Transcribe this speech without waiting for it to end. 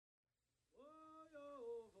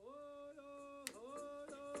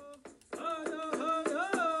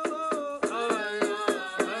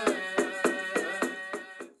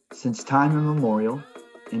Since time immemorial,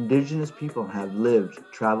 Indigenous people have lived,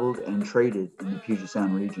 traveled, and traded in the Puget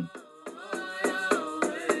Sound region.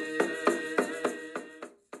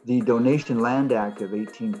 The Donation Land Act of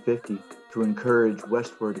 1850, to encourage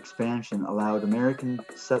westward expansion, allowed American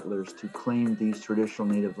settlers to claim these traditional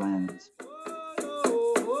native lands.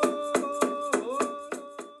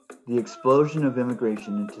 The explosion of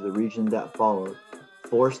immigration into the region that followed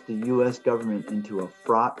forced the U.S. government into a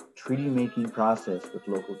fraught treaty-making process with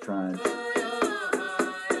local tribes.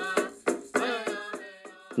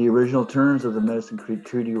 The original terms of the Medicine Creek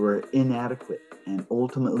Treaty were inadequate and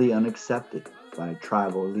ultimately unaccepted by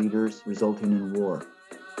tribal leaders, resulting in war.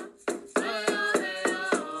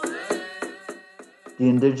 The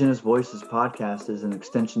Indigenous Voices podcast is an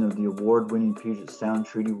extension of the award-winning Puget Sound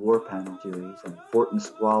Treaty War Panel series and Fort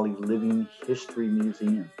Nisqually Living History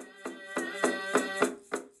Museum.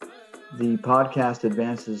 The podcast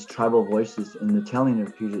advances tribal voices in the telling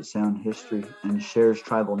of Puget Sound history and shares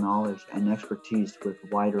tribal knowledge and expertise with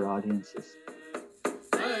wider audiences.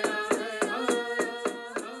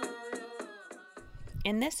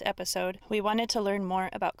 In this episode, we wanted to learn more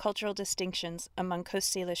about cultural distinctions among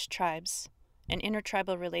Coast Salish tribes and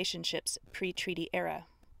intertribal relationships pre-treaty era.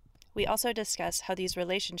 We also discuss how these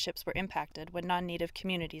relationships were impacted when non-native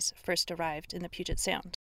communities first arrived in the Puget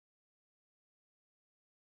Sound.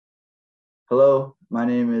 Hello, my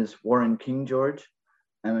name is Warren King George.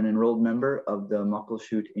 I'm an enrolled member of the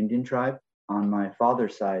Muckleshoot Indian tribe on my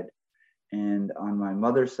father's side, and on my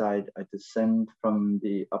mother's side, I descend from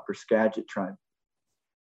the Upper Skagit tribe.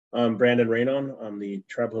 I'm Brandon Raynon. I'm the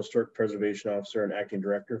Tribal Historic Preservation Officer and Acting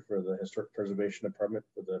Director for the Historic Preservation Department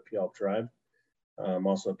for the Puyallup Tribe. I'm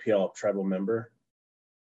also a Puyallup tribal member.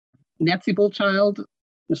 Nancy Bullchild,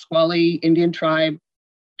 Nisqually Indian Tribe,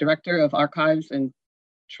 Director of Archives and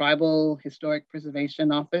Tribal Historic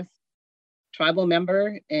Preservation Office, tribal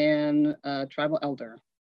member, and tribal elder.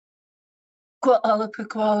 To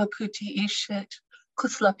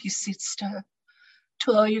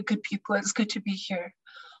all you good people, it's good to be here.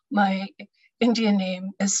 My Indian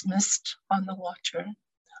name is Mist on the Water.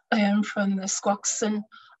 I am from the Squaxin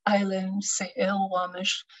Island, Sahel,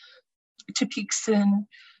 Wamish, Tepiksin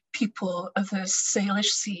people of the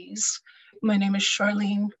Salish Seas. My name is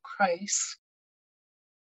Charlene Kreis.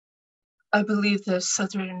 I believe the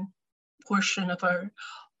southern portion of our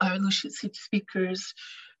Lushootseed speakers,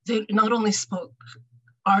 they not only spoke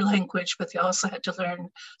our language, but they also had to learn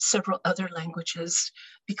several other languages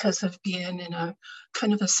because of being in a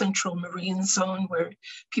kind of a central marine zone where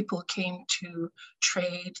people came to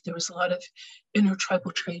trade. There was a lot of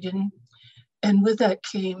intertribal trading. And with that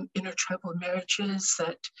came intertribal marriages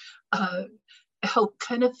that helped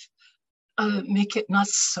kind of make it not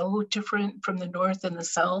so different from the North and the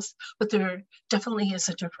South, but there definitely is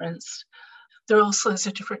a difference. There also is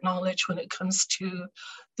a different knowledge when it comes to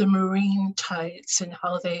the marine tides and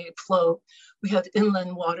how they flow. We have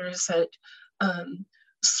inland waters that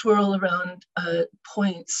swirl around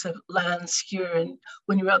points of lands here. And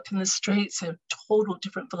when you're up in the straits, a total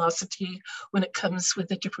different velocity when it comes with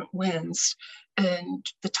the different winds and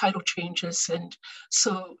the tidal changes. And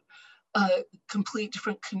so complete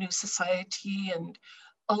different canoe society. And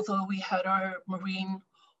although we had our marine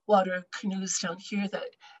water canoes down here that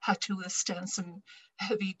had to withstand some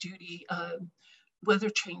heavy duty weather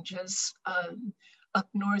changes. Up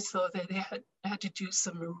north, though, they had to do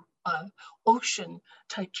some ocean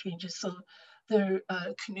type changes. So their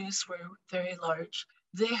canoes were very large.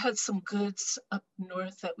 They had some goods up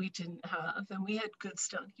north that we didn't have. And we had goods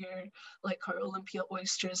down here, like our Olympia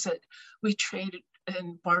oysters that we traded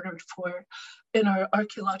and bartered for. In our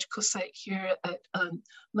archaeological site here at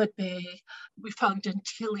Mud Bay, we found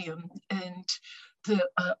dentillium, and the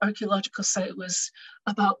archaeological site was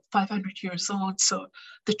about 500 years old. So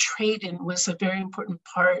the trade-in was a very important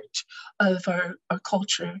part of our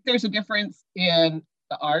culture. There's a difference in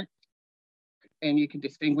the art, and you can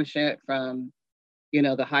distinguish it from,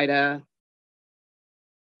 the Haida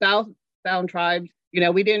Southbound tribes.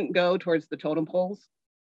 We didn't go towards the totem poles.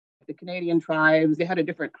 The Canadian tribes, they had a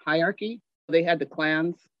different hierarchy. They had the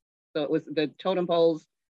clans. So it was the totem poles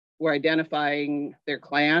were identifying their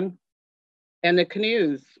clan. And the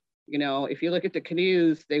canoes, if you look at the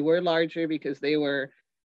canoes, they were larger because they were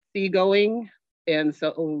seagoing. And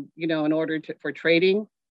so, in order for trading,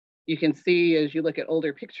 you can see as you look at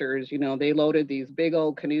older pictures, they loaded these big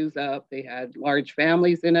old canoes up. They had large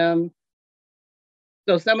families in them.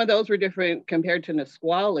 So some of those were different compared to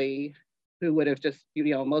Nisqually, who would have just,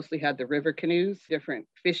 mostly had the river canoes, different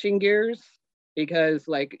fishing gears, because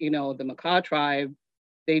like, the Makah tribe,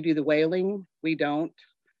 they do the whaling, we don't.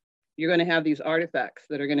 You're going to have these artifacts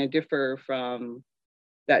that are going to differ from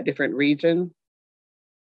that different region.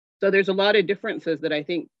 So there's a lot of differences that I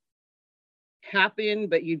think happen,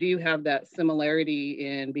 but you do have that similarity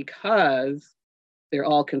in because they're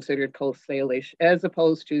all considered Coast Salish, as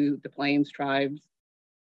opposed to the Plains tribes,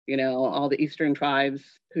 all the Eastern tribes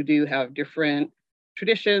who do have different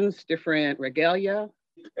traditions, different regalia.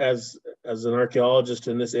 As an archaeologist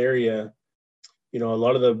in this area, a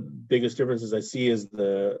lot of the biggest differences I see is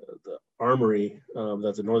the armory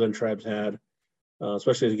that the northern tribes had,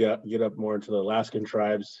 especially as you get up more into the Alaskan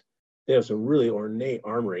tribes. They have some really ornate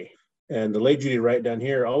armory. And the late Judy Wright down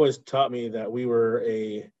here always taught me that we were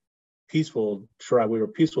a peaceful tribe. We were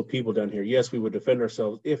peaceful people down here. Yes, we would defend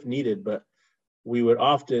ourselves if needed, but we would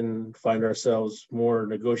often find ourselves more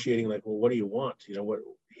negotiating, like, well, what do you want? What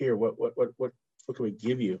can we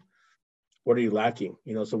give you? What are you lacking?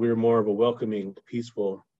 So we were more of a welcoming,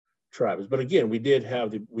 peaceful tribes. But again, we did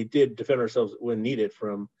defend ourselves when needed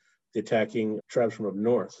from the attacking tribes from up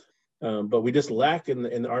north. But we just lack in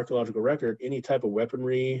the archaeological record any type of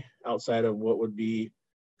weaponry outside of what would be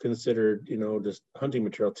considered, just hunting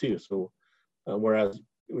material too. So whereas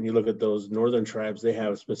when you look at those northern tribes, they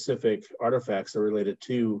have specific artifacts that are related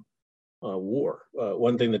to war.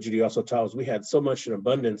 One thing that Judy also taught us, we had so much in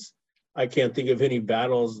abundance. I can't think of any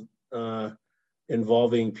battles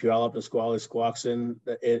involving Puyallup, Nisqually, Squaxin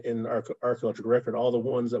in our archaeological record. All the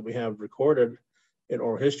ones that we have recorded in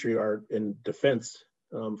oral history are in defense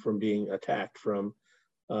from being attacked from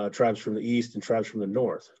tribes from the east and tribes from the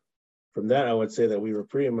north. From that, I would say that we were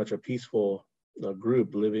pretty much a peaceful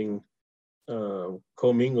group living,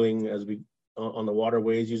 commingling as we on the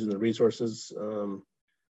waterways, using the resources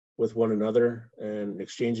with one another and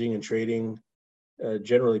exchanging and trading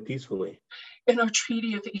generally peacefully. In our treaty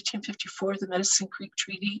of 1854, the Medicine Creek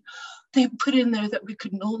Treaty, they put in there that we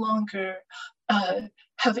could no longer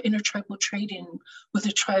have intertribal trading with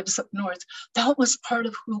the tribes up north. That was part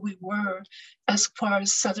of who we were as far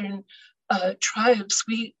as Southern tribes.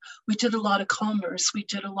 We did a lot of commerce. We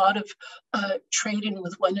did a lot of trading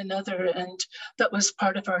with one another, and that was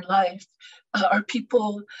part of our life. Our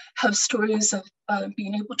people have stories of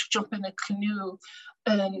being able to jump in a canoe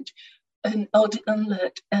and Elder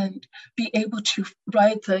Inlet and be able to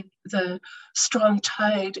ride the strong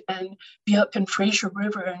tide and be up in Fraser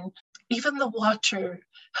River. And even the water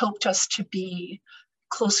helped us to be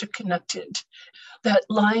closer connected. That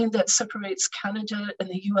line that separates Canada and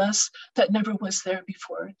the US, that never was there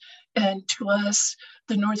before. And to us,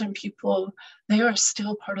 the Northern people, they are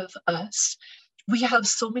still part of us. We have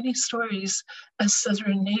so many stories as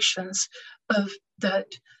Southern nations of that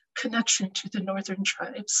connection to the Northern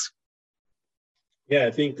tribes. Yeah,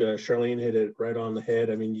 I think Charlene hit it right on the head.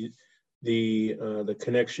 I mean, the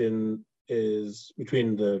connection is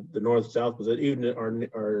between the North and South, but even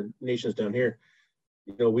our nations down here,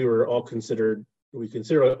 we were all we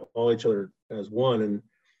consider all each other as one, and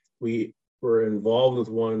we were involved with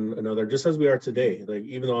one another just as we are today. Like,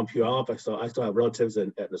 even though I'm Puyallup, I still have relatives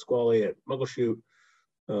at Nisqually, at Muckleshoot,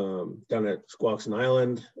 down at Squaxin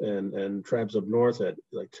Island, and tribes up north at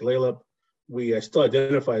like Tulalip. I still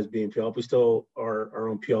identify as being Puyallup. We still are our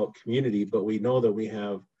own Puyallup community, but we know that we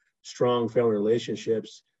have strong family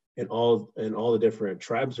relationships in all the different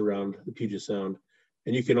tribes around the Puget Sound.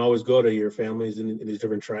 And you can always go to your families in these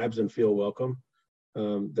different tribes and feel welcome.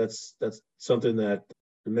 That's something that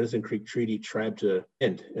the Medicine Creek Treaty tried to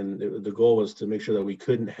end. And the goal was to make sure that we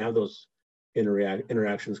couldn't have those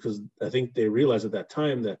interactions, because I think they realized at that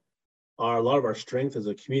time that a lot of our strength as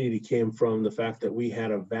a community came from the fact that we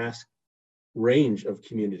had a vast range of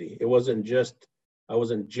community. I wasn't just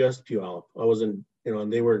Puyallup. I wasn't,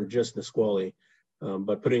 and they weren't just Nisqually.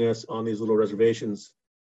 But putting us on these little reservations,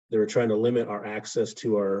 they were trying to limit our access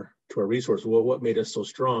to our resources. What made us so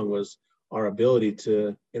strong was our ability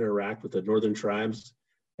to interact with the northern tribes,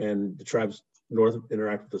 and the tribes north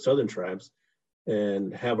interact with the southern tribes,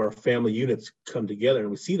 and have our family units come together. And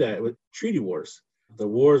we see that with treaty wars. The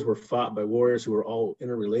wars were fought by warriors who were all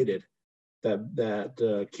interrelated.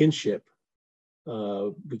 That kinship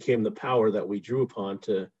became the power that we drew upon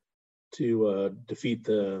to defeat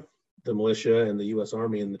the militia and the U.S.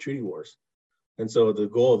 Army in the treaty wars. And so the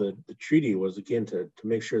goal of the treaty was, again, to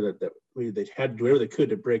make sure that they had to do whatever they could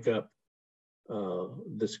to break up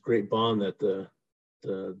this great bond that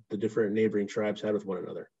the different neighboring tribes had with one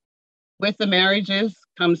another. With the marriages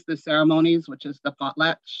comes the ceremonies, which is the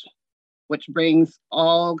potlatch, which brings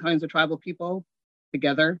all kinds of tribal people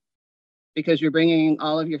together, because you're bringing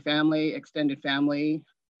all of your family, extended family,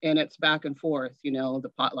 and it's back and forth,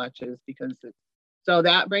 the potlatches, so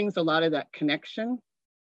that brings a lot of that connection.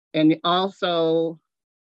 And also,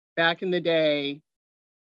 back in the day,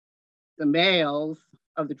 the males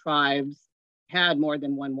of the tribes had more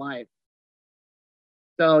than one wife.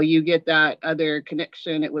 So you get that other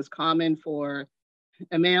connection. It was common for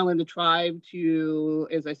a male in the tribe to,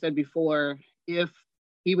 as I said before, if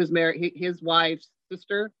he was married, his wife's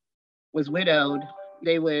sister was widowed,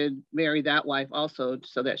 they would marry that wife also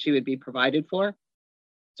so that she would be provided for.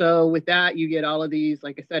 So with that, you get all of these,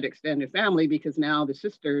 like I said, extended family, because now the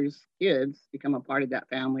sister's kids become a part of that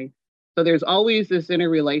family. So there's always this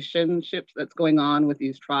interrelationships that's going on with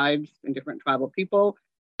these tribes and different tribal people.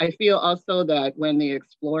 I feel also that when the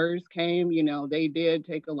explorers came, you know, they did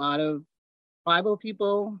take a lot of tribal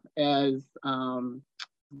people as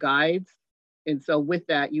guides. And so with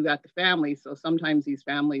that, you got the family. So sometimes these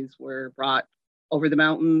families were brought over the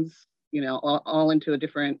mountains, you know, all into a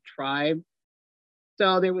different tribe.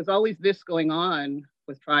 So there was always this going on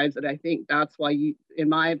with tribes that I think that's why you, in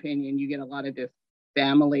my opinion, you get a lot of this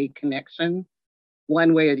family connection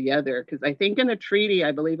one way or the other. Because I think in the treaty,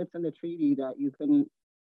 I believe it's in the treaty that you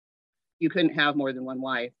couldn't have more than one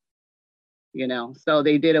wife, you know. So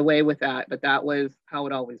they did away with that, but that was how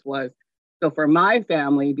it always was. So for my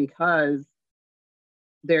family, because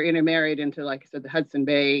they're intermarried into, like I said, the Hudson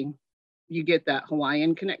Bay, you get that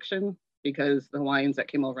Hawaiian connection because the Hawaiians that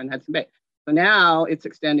came over in Hudson Bay. So now it's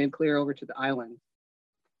extended clear over to the island.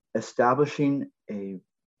 Establishing a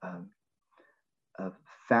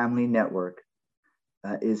family network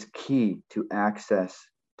is key to access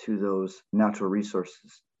to those natural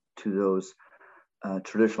resources, to those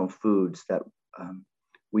traditional foods that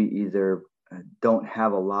we either don't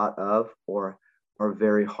have a lot of or are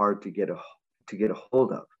very hard to get a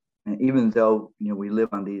hold of. And even though, you know, we live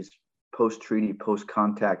on these post-treaty,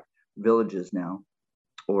 post-contact villages now,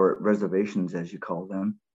 or reservations, as you call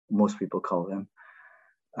them, most people call them,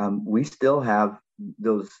 we still have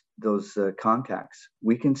those contacts.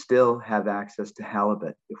 We can still have access to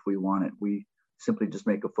halibut if we want it. We simply just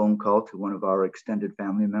make a phone call to one of our extended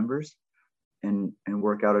family members and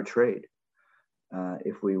work out a trade.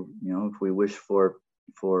 If we wish for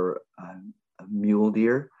a mule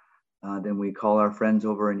deer, then we call our friends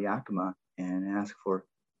over in Yakima and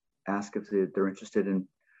ask if they're interested in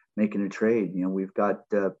making a trade. You know, we've got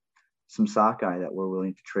some sockeye that we're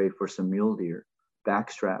willing to trade for some mule deer,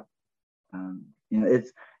 backstrap. You know,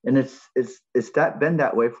 it's been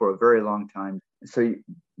that way for a very long time. So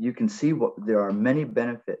you can see there are many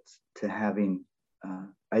benefits to having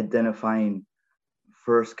identifying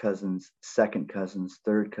first cousins, second cousins,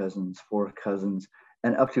 third cousins, fourth cousins,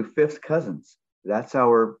 and up to fifth cousins. That's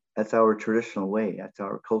our traditional way. That's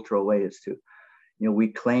our cultural way, is to, you know, we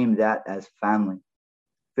claim that as family,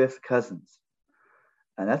 fifth cousins,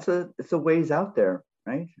 and it's a ways out there,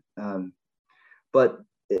 right? But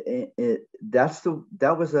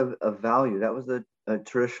that was a value. That was a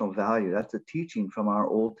traditional value. That's a teaching from our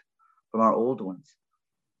old ones,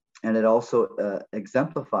 and it also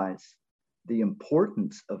exemplifies the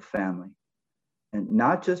importance of family, and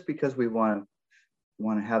not just because we want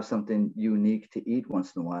to have something unique to eat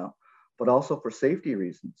once in a while, but also for safety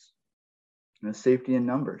reasons, you know, safety in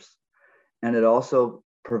numbers, and it also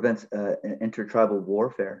prevents intertribal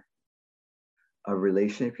warfare. A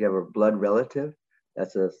relation, if you have a blood relative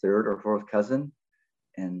that's a third or fourth cousin,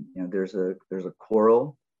 and you know there's a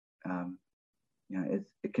quarrel, you know,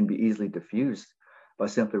 it can be easily diffused by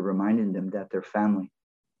simply reminding them that they're family.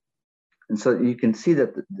 And so you can see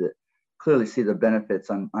that clearly see the benefits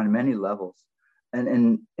on many levels,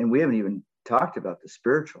 and we haven't even talked about the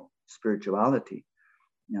spirituality.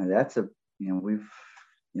 You know,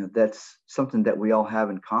 that's something that we all have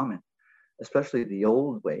in common, especially the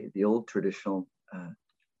old way, the old traditional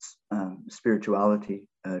spirituality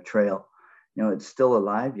trail. You know, it's still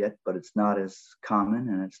alive yet, but it's not as common,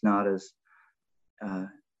 and it's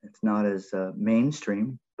not as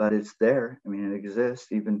mainstream, but it's there. I mean, it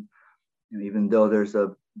exists, even though there's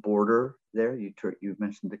a border there. You've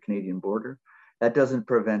mentioned the Canadian border. That doesn't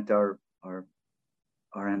prevent our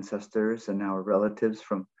ancestors and our relatives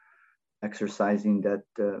from exercising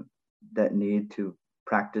that need to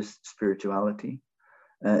practice spirituality.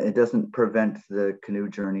 It doesn't prevent the canoe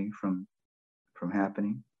journey from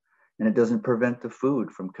happening, and it doesn't prevent the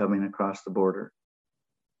food from coming across the border.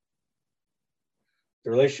 The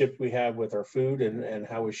relationship we have with our food and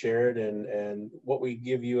how we share it and what we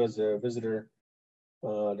give you as a visitor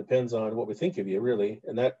depends on what we think of you, really.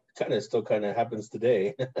 And that still happens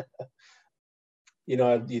today. You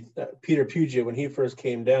know, Peter Puget, when he first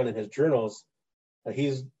came down in his journals,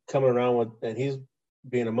 he's coming around with, and he's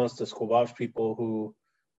being amongst the Squabash people who,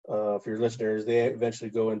 for your listeners, they eventually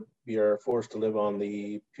go and are forced to live on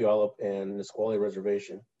the Puyallup and Nisqually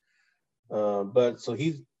reservation. But so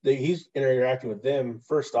he's interacting with them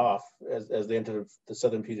first off as they enter the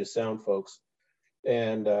Southern Puget Sound folks.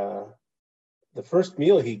 And the first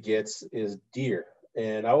meal he gets is deer.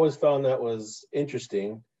 And I always found that was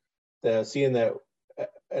interesting, that seeing that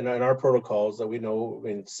in our protocols that we know, I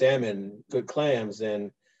mean, salmon, good clams,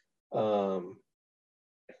 and all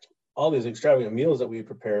these extravagant meals that we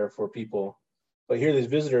prepare for people. But here are these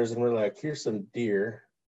visitors, and we're like, here's some deer.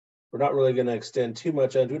 We're not really going to extend too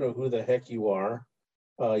much on, we don't know who the heck you are.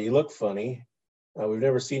 You look funny. We've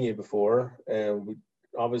never seen you before. And we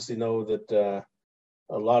obviously know that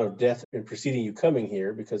a lot of death in preceding you coming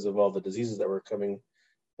here because of all the diseases that were coming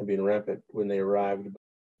and being rampant when they arrived.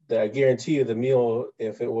 I guarantee you the meal,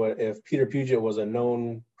 if Peter Puget was a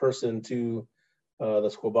known person to the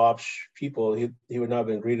Squabosh people, he would not have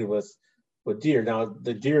been greeted with deer. Now,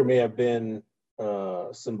 the deer may have been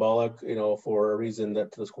symbolic, for a reason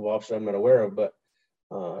that to the Squabosh I'm not aware of, but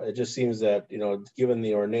it just seems that, given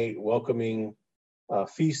the ornate, welcoming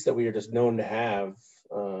feast that we are just known to have,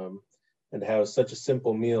 and to have such a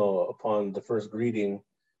simple meal upon the first greeting,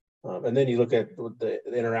 and then you look at the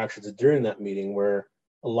interactions during that meeting where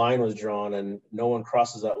a line was drawn and no one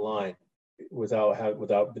crosses that line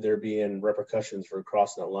without there being repercussions for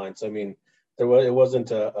crossing that line. So I mean, it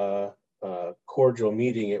wasn't a cordial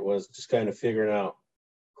meeting. It was just kind of figuring out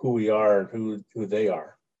who we are and who they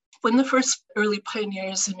are. When the first early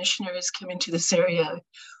pioneers and missionaries came into this area,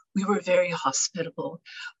 we were very hospitable.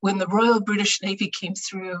 When the Royal British Navy came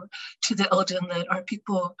through to the Elder Inlet, our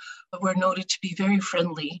people were noted to be very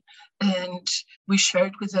friendly, and we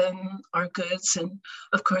shared with them our goods, and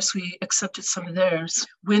of course we accepted some of theirs.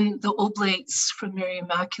 When the Oblates from Mary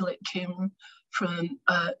Immaculate came from,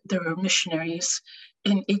 they were missionaries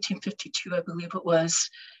in 1852, I believe it was,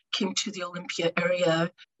 came to the Olympia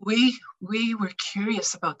area, we were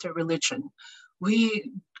curious about their religion.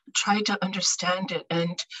 We tried to understand it,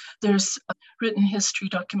 and there's written history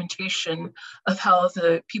documentation of how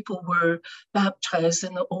the people were baptized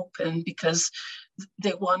in the open because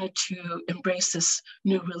they wanted to embrace this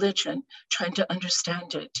new religion, trying to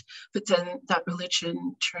understand it, but then that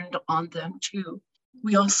religion turned on them too.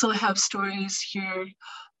 We also have stories here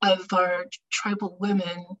of our tribal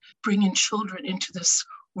women bringing children into this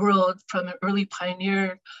world from an early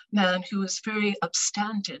pioneer man who was very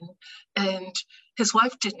upstanding, and his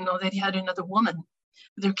wife didn't know that he had another woman.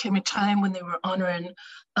 There came a time when they were honoring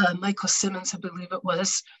Michael Simmons, I believe it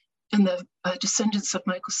was, and the descendants of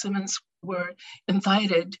Michael Simmons were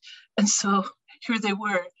invited. And so here they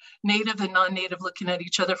were, native and non-native, looking at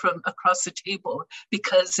each other from across the table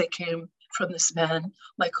because they came from this man,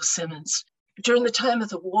 Michael Simmons. During the time of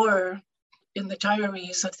the war, in the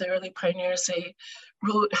diaries of the early pioneers, they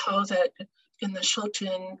wrote how that in the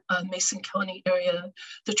Shelton, Mason County area,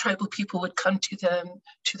 the tribal people would come to them,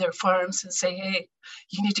 to their farms and say, hey,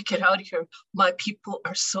 you need to get out of here. My people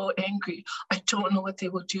are so angry. I don't know what they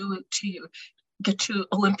will do to you. Get to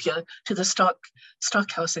Olympia, to the stock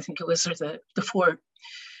house, I think it was, or the fort.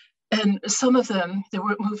 And some of them, they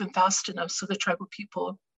weren't moving fast enough, so the tribal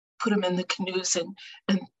people put them in the canoes and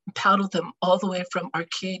paddled them all the way from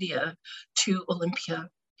Arcadia to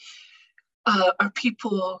Olympia. Our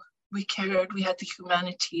people, we cared, we had the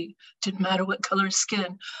humanity, didn't matter what color of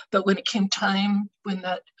skin, but when it came time, when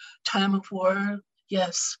that time of war,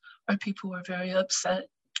 yes, our people were very upset.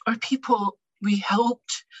 Our people, we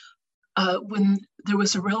helped when there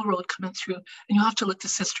was a railroad coming through, and you have to look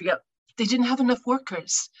this history up. They didn't have enough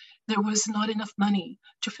workers. There was not enough money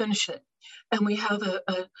to finish it. And we have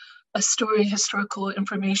a story, historical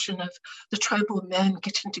information of the tribal men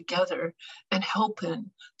getting together and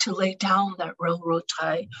helping to lay down that railroad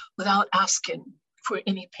tie without asking for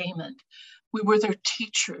any payment. We were their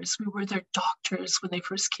teachers, we were their doctors when they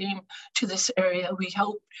first came to this area. We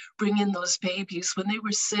helped bring in those babies. When they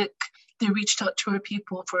were sick, they reached out to our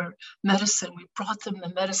people for medicine. We brought them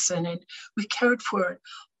the medicine, and we cared for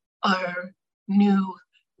our new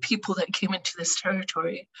people that came into this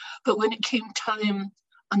territory. But when it came time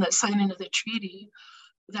on that signing of the treaty,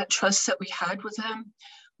 that trust that we had with them,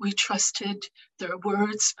 we trusted their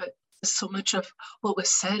words, but so much of what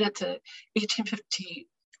was said at the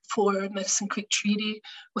 1854 Medicine Creek Treaty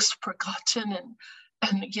was forgotten.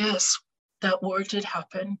 And yes, that war did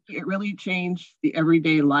happen. It really changed the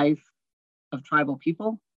everyday life of tribal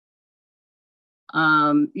people.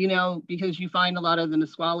 Because you find a lot of the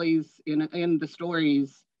Nisquallies in the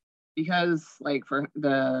stories, because like for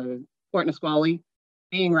the Fort Nisqually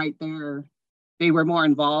being right there, they were more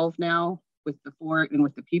involved now with the fort and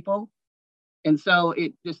with the people. And so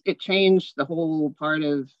it changed the whole part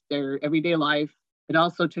of their everyday life. It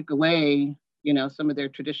also took away, some of their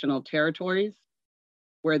traditional territories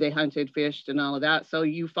where they hunted, fished, and all of that. So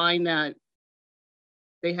you find that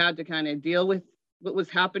they had to kind of deal with what was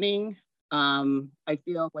happening I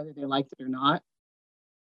feel, whether they liked it or not.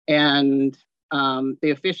 And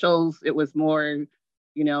the officials, it was more,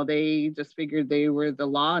 they just figured they were the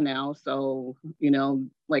law now. So,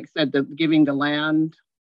 like I said, giving the land,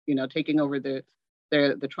 taking over the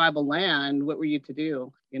tribal land, what were you to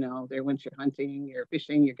do? There went your hunting, your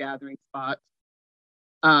fishing, your gathering spots.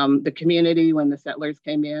 The community, when the settlers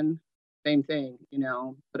came in, same thing,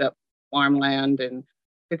 put up farmland and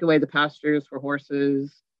took away the pastures for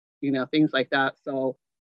horses, things like that. So,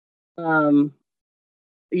 at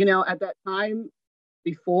that time,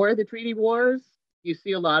 before the treaty wars, you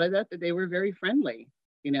see a lot of that they were very friendly,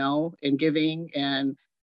 and giving, and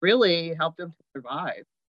really helped them to survive,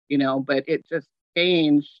 but it just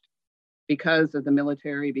changed because of the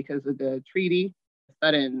military, because of the treaty.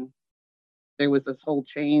 Sudden, there was this whole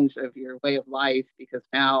change of your way of life because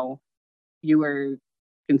now you were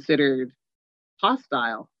considered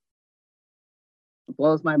hostile. It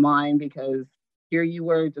blows my mind because here you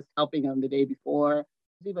were just helping them the day before.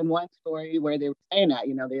 There's even one story where they were saying that,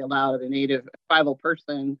 they allowed a native tribal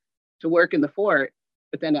person to work in the fort,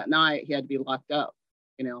 but then at night he had to be locked up,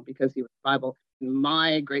 because he was tribal.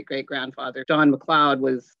 My great-great-grandfather, John McLeod,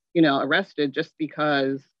 was, arrested just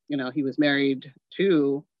because, he was married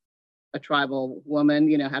to a tribal woman,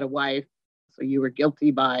 had a wife. So you were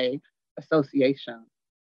guilty by association.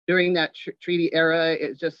 During that treaty era,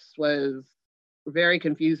 it just was very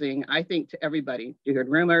confusing, I think, to everybody. You heard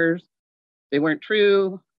rumors, they weren't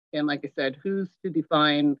true. And like I said, who's to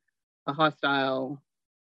define a hostile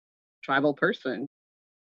tribal person?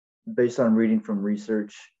 Based on reading from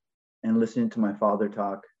research and listening to my father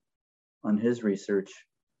talk on his research,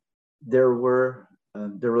 there were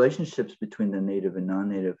the relationships between the native and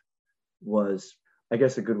non-native was, I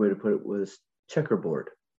guess a good way to put it was checkerboard.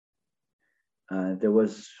 There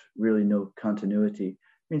was really no continuity.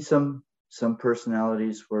 I mean, some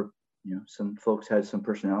personalities were, some folks had some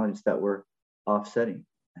personalities that were offsetting,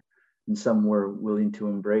 and some were willing to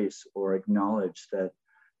embrace or acknowledge that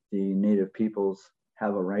the native peoples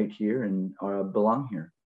have a right here and belong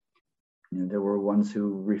here. There were ones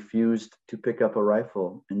who refused to pick up a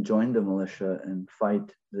rifle and join the militia and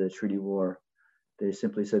fight the treaty war. They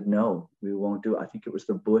simply said, no, we won't do it. I think it was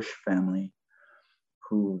the Bush family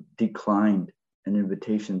who declined an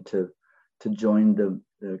invitation to join the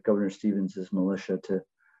Governor Stevens's militia to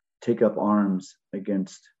take up arms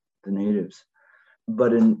against the natives.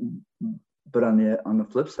 But on the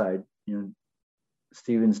flip side,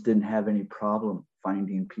 Stevens didn't have any problem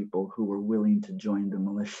finding people who were willing to join the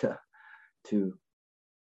militia to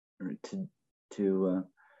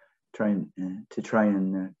try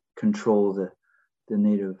and control the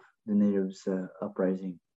natives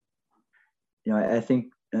uprising. I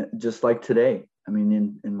think just like today, I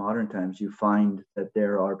mean, in modern times, you find that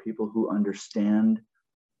there are people who understand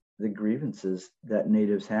the grievances that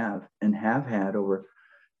natives have and have had over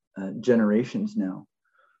generations now.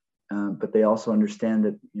 But they also understand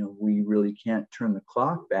that, we really can't turn the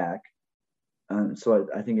clock back. So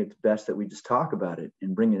I think it's best that we just talk about it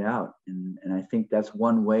and bring it out. And I think that's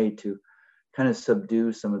one way to kind of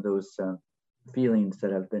subdue some of those feelings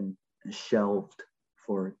that have been shelved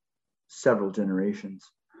for several generations.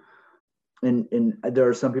 And there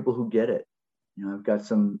are some people who get it. I've got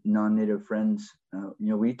some non-native friends.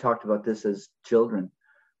 We talked about this as children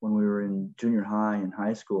when we were in junior high and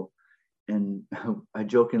high school. And I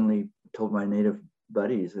jokingly told my native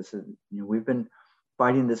buddies, I said, we've been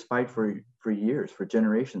fighting this fight for years, for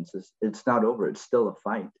generations. It's not over. It's still a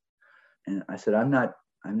fight. And I said, I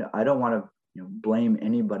don't want to blame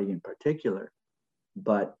anybody in particular,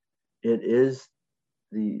 but it is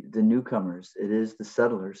the newcomers, it is the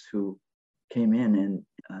settlers who came in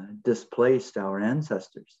and displaced our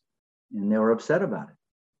ancestors, and they were upset about it.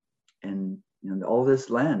 And all this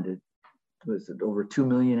land, it was over 2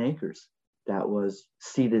 million acres that was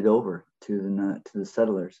ceded over to the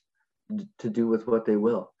settlers to do with what they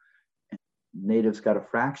will. And natives got a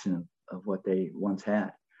fraction of what they once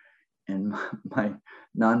had. And my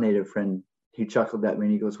non-native friend, he chuckled at me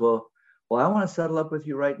and he goes, well, I want to settle up with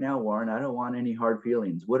you right now, Warren. I don't want any hard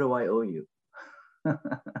feelings. What do I owe you?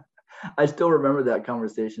 I still remember that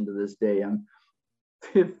conversation to this day. I'm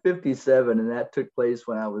 57, and that took place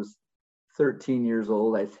when I was 13 years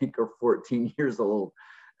old, I think, or 14 years old.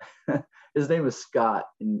 His name is Scott,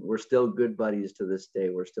 and we're still good buddies to this day.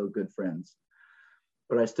 We're still good friends.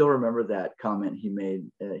 But I still remember that comment he made.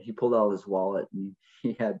 He pulled out his wallet, and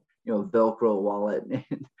he had, a Velcro wallet, and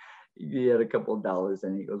he had a couple of dollars,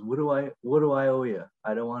 and he goes, what do I owe you?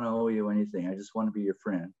 I don't want to owe you anything. I just want to be your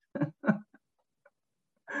friend.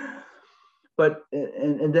 But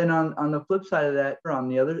and then on the flip side of that, or on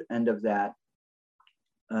the other end of that,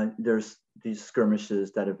 there's these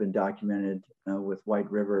skirmishes that have been documented with White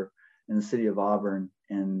River in the city of Auburn,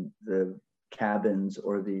 and the cabins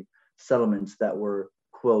or the settlements that were,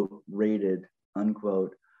 quote, raided,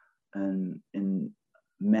 unquote, and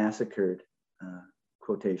massacred,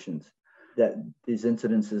 quotations, that these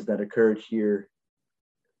incidences that occurred here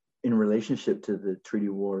in relationship to the treaty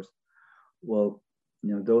wars, well,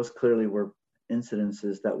 those clearly were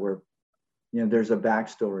incidences that were, there's a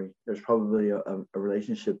backstory. There's probably a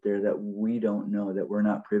relationship there that we don't know, that we're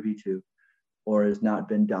not privy to, or has not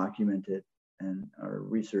been documented and or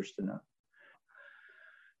researched enough.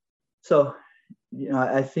 So,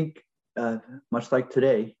 I think much like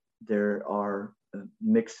today, there are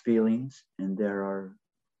mixed feelings, and there are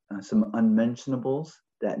some unmentionables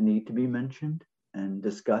that need to be mentioned and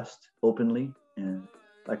discussed openly, and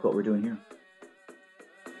like what we're doing here.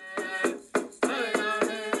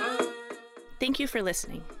 Thank you for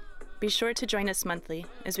listening. Be sure to join us monthly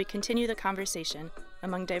as we continue the conversation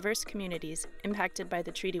among diverse communities impacted by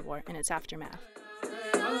the treaty war and its aftermath.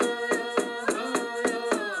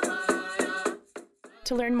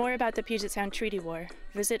 To learn more about the Puget Sound Treaty War,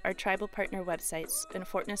 visit our tribal partner websites and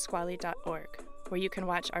fortnisqually.org, where you can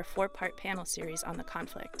watch our 4-part panel series on the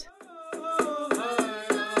conflict.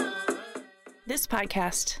 This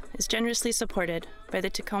podcast is generously supported by the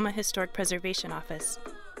Tacoma Historic Preservation Office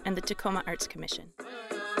and the Tacoma Arts Commission.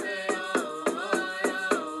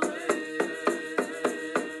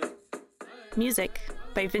 Music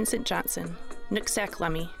by Vincent Johnson, Nooksack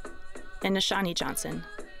Lummi, and Nishani Johnson,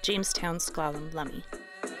 Jamestown Sklallam Lummi.